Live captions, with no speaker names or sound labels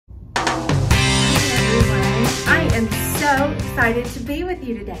so excited to be with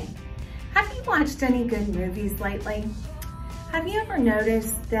you today. Have you watched any good movies lately? Have you ever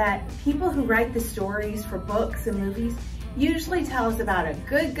noticed that people who write the stories for books and movies usually tell us about a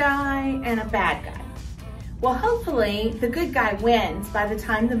good guy and a bad guy? Well, hopefully the good guy wins by the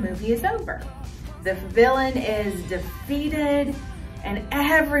time the movie is over. The villain is defeated and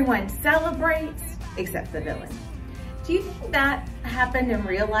everyone celebrates except the villain. Do you think that happened in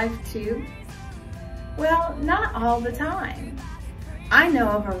real life too? Well, not all the time. I know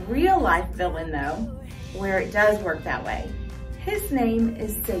of a real life villain though, where it does work that way. His name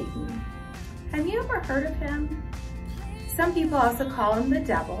is Satan. Have you ever heard of him? Some people also call him the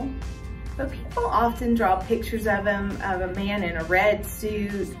devil, but people often draw pictures of him, of a man in a red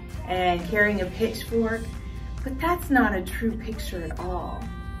suit and carrying a pitchfork, but that's not a true picture at all.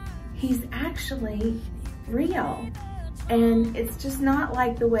 He's actually real. And it's just not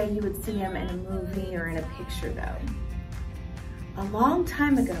like the way you would see him in a movie or in a picture though. A long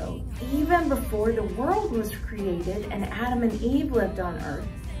time ago, even before the world was created and Adam and Eve lived on earth,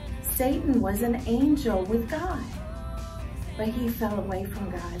 Satan was an angel with God. But he fell away from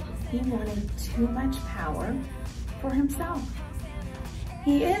God. He wanted too much power for himself.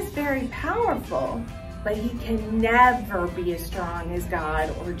 He is very powerful, but he can never be as strong as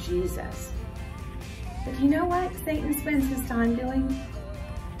God or Jesus. But you know what Satan spends his time doing?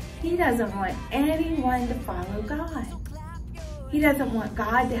 He doesn't want anyone to follow God. He doesn't want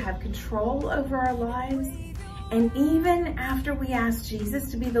God to have control over our lives. And even after we ask Jesus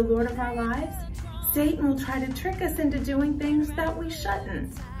to be the Lord of our lives, Satan will try to trick us into doing things that we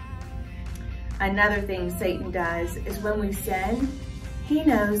shouldn't. Another thing Satan does is when we sin, he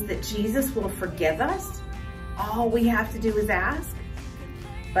knows that Jesus will forgive us. All we have to do is ask.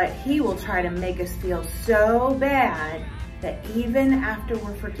 But he will try to make us feel so bad that even after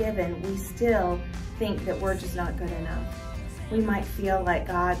we're forgiven, we still think that we're just not good enough. We might feel like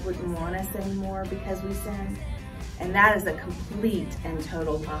God wouldn't want us anymore because we sinned. And that is a complete and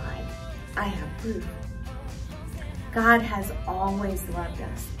total lie. I have proof. God has always loved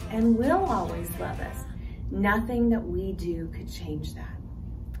us and will always love us. Nothing that we do could change that.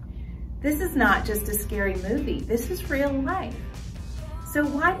 This is not just a scary movie. This is real life. So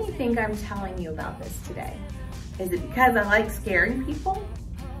why do you think I'm telling you about this today? Is it because I like scaring people?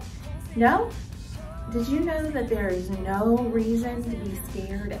 No? Did you know that there is no reason to be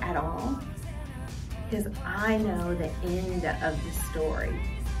scared at all? Because I know the end of the story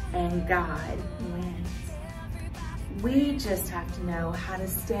and God wins. We just have to know how to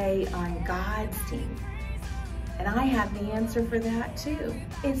stay on God's team. And I have the answer for that too.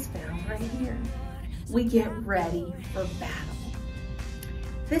 It's found right here. We get ready for battle.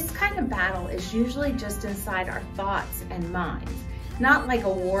 This kind of battle is usually just inside our thoughts and minds, not like a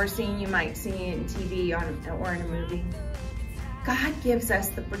war scene you might see in TV or in a movie. God gives us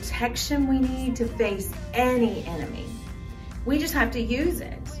the protection we need to face any enemy. We just have to use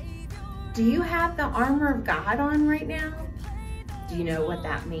it. Do you have the armor of God on right now? Do you know what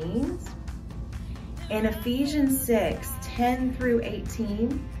that means? In Ephesians 6:10 through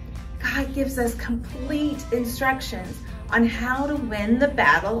 18, God gives us complete instructions on how to win the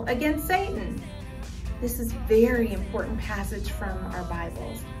battle against Satan. This is a very important passage from our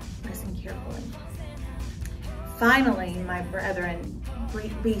Bibles. Listen carefully. Finally, my brethren,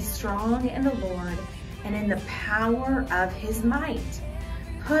 be strong in the Lord and in the power of his might.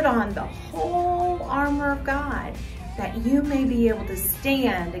 Put on the whole armor of God, that you may be able to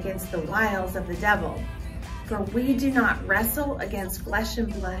stand against the wiles of the devil. For we do not wrestle against flesh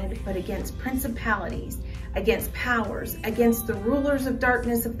and blood, but against principalities, against powers, against the rulers of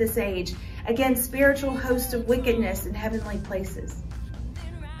darkness of this age, against spiritual hosts of wickedness in heavenly places.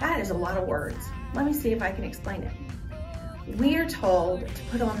 That is a lot of words. Let me see if I can explain it. We are told to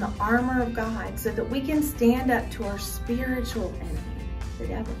put on the armor of God so that we can stand up to our spiritual enemy, the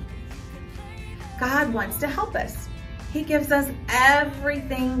devil. God wants to help us. He gives us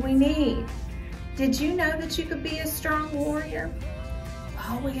everything we need. Did you know that you could be a strong warrior?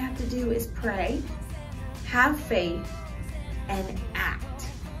 All we have to do is pray, have faith, and act.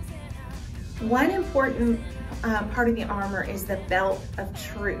 One important part of the armor is the belt of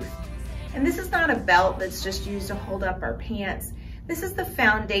truth. And this is not a belt that's just used to hold up our pants. This is the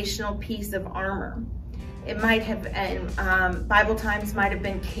foundational piece of armor. It might have, Bible times might have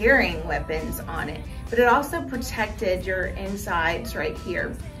been carrying weapons on it, but it also protected your insides right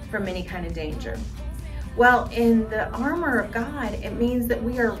here from any kind of danger. Well, in the armor of God, it means that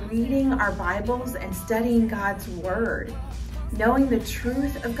we are reading our Bibles and studying God's word. Knowing the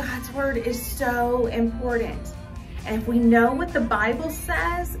truth of God's word is so important. And if we know what the Bible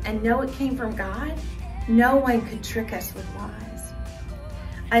says and know it came from God, No one could trick us with lies.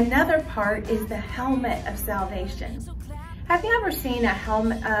 Another part is the helmet of salvation. Have you ever seen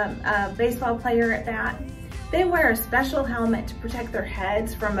a baseball player at bat? They wear a special helmet to protect their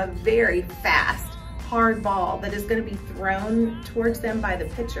heads from a very fast, hard ball that is going to be thrown towards them by the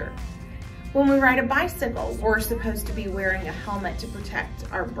pitcher. When we ride a bicycle, we're supposed to be wearing a helmet to protect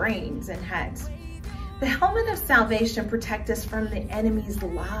our brains and heads. The helmet of salvation protects us from the enemy's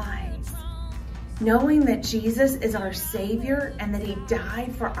lies. Knowing that Jesus is our Savior and that He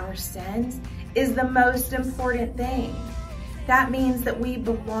died for our sins is the most important thing. That means that we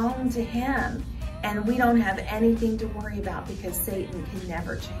belong to Him and we don't have anything to worry about because Satan can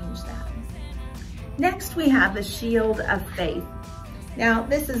never change that. Next, we have the shield of faith. Now,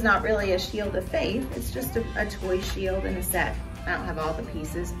 this is not really a shield of faith. It's just a toy shield in a set. I don't have all the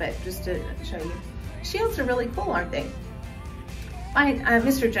pieces, but just to show you. Shields are really cool, aren't they?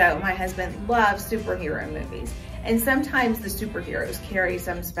 Mr. Joe, my husband, loves superhero movies. And sometimes the superheroes carry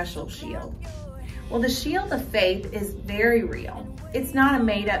some special shield. Well, the shield of faith is very real. It's not a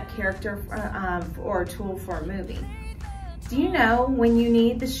made-up character or a tool for a movie. Do you know when you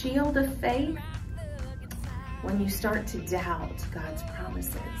need the shield of faith? When you start to doubt God's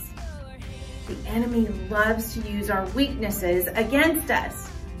promises. The enemy loves to use our weaknesses against us.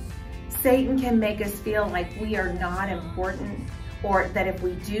 Satan can make us feel like we are not important, or that if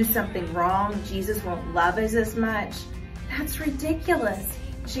we do something wrong, Jesus won't love us as much. That's ridiculous.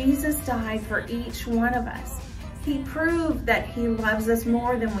 Jesus died for each one of us. He proved that He loves us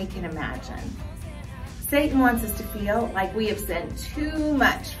more than we can imagine. Satan wants us to feel like we have sinned too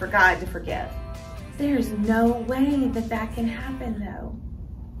much for God to forgive. There's no way that that can happen though.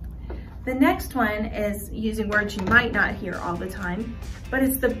 The next one is using words you might not hear all the time, but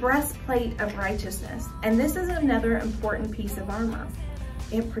it's the breastplate of righteousness. And this is another important piece of armor.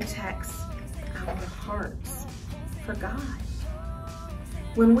 It protects our hearts for God.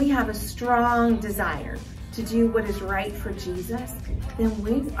 When we have a strong desire to do what is right for Jesus, then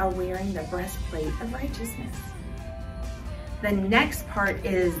we are wearing the breastplate of righteousness. The next part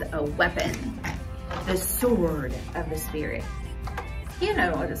is a weapon. The sword of the Spirit. You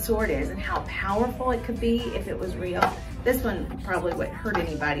know what a sword is and how powerful it could be if it was real. This one probably wouldn't hurt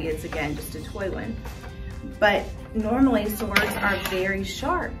anybody. It's again just a toy one. But normally swords are very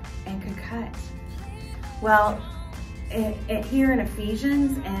sharp and can cut. Well, here in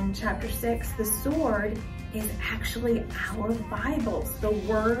Ephesians and chapter 6, the sword is actually our Bibles, the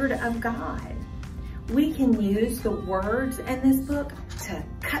Word of God. We can use the words in this book to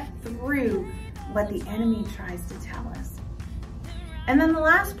cut through what the enemy tries to tell us. And then the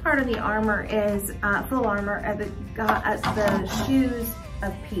last part of the armor is full armor of the shoes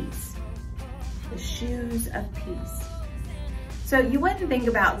of peace. The shoes of peace. So you wouldn't think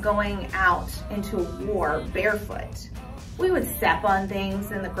about going out into a war barefoot. We would step on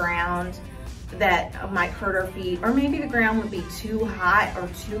things in the ground that might hurt our feet, or maybe the ground would be too hot or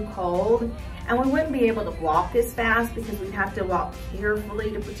too cold, and we wouldn't be able to walk as fast because we'd have to walk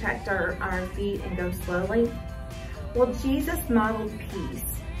carefully to protect our feet and go slowly. Well, Jesus modeled peace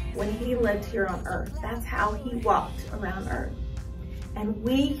when He lived here on earth. That's how He walked around earth. And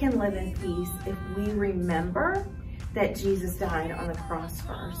we can live in peace if we remember that Jesus died on the cross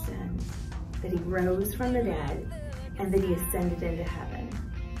for our sins, that He rose from the dead, and that He ascended into heaven.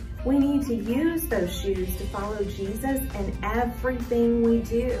 We need to use those shoes to follow Jesus in everything we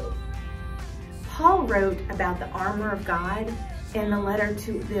do. Paul wrote about the armor of God in the letter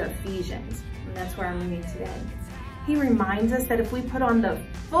to the Ephesians, and that's where I'm reading today. He reminds us that if we put on the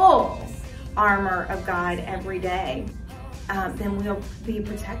full armor of God every day, then we'll be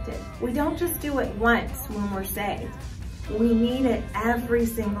protected. We don't just do it once when we're saved. We need it every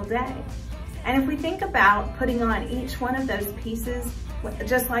single day. And if we think about putting on each one of those pieces,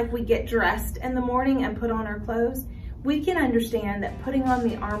 just like we get dressed in the morning and put on our clothes, we can understand that putting on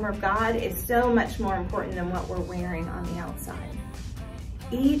the armor of God is so much more important than what we're wearing on the outside.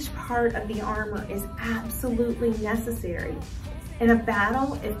 Each part of the armor is absolutely necessary. In a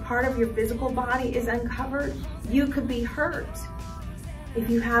battle, if part of your physical body is uncovered, you could be hurt. If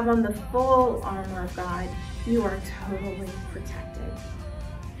you have on the full armor of God, you are totally protected.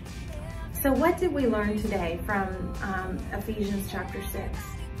 So what did we learn today from Ephesians chapter 6?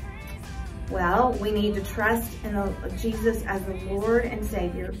 Well, we need to trust in Jesus as the Lord and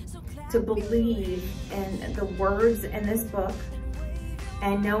Savior, to believe in the words in this book,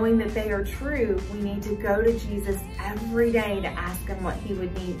 and knowing that they are true, we need to go to Jesus every day to ask Him what He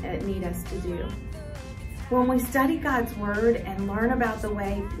would need us to do. When we study God's Word and learn about the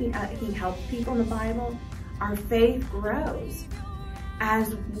way He helped people in the Bible, our faith grows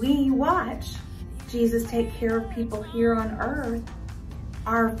as we watch Jesus take care of people here on earth,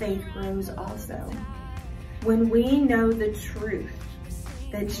 our faith grows also. When we know the truth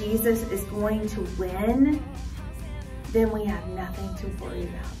that Jesus is going to win, then we have nothing to worry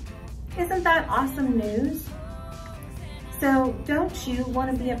about. Isn't that awesome news? So don't you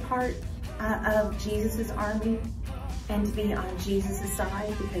want to be a part of Jesus's army and to be on Jesus's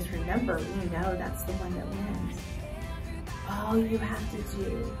side? Because remember, we know that's the one that wins. All you have to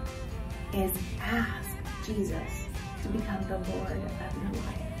do is ask Jesus to become the Lord of your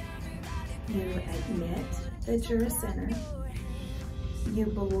life. You admit that you're a sinner. You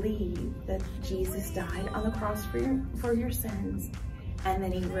believe that Jesus died on the cross for your sins, and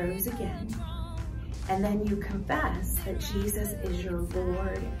then he rose again. And then you confess that Jesus is your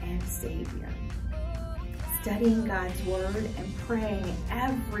Lord and Savior. Studying God's Word and praying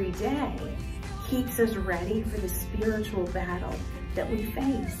every day keeps us ready for the spiritual battle that we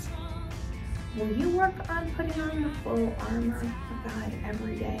face. Will you work on putting on the full armor of God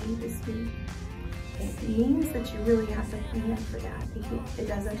every day this week? It means that you really have to plan for that. It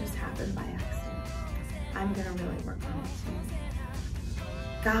doesn't just happen by accident. I'm going to really work on it too.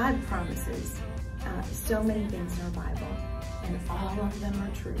 God promises so many things in our Bible, and all of them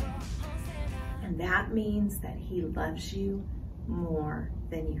are true. And that means that he loves you more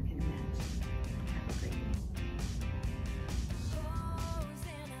than you can imagine.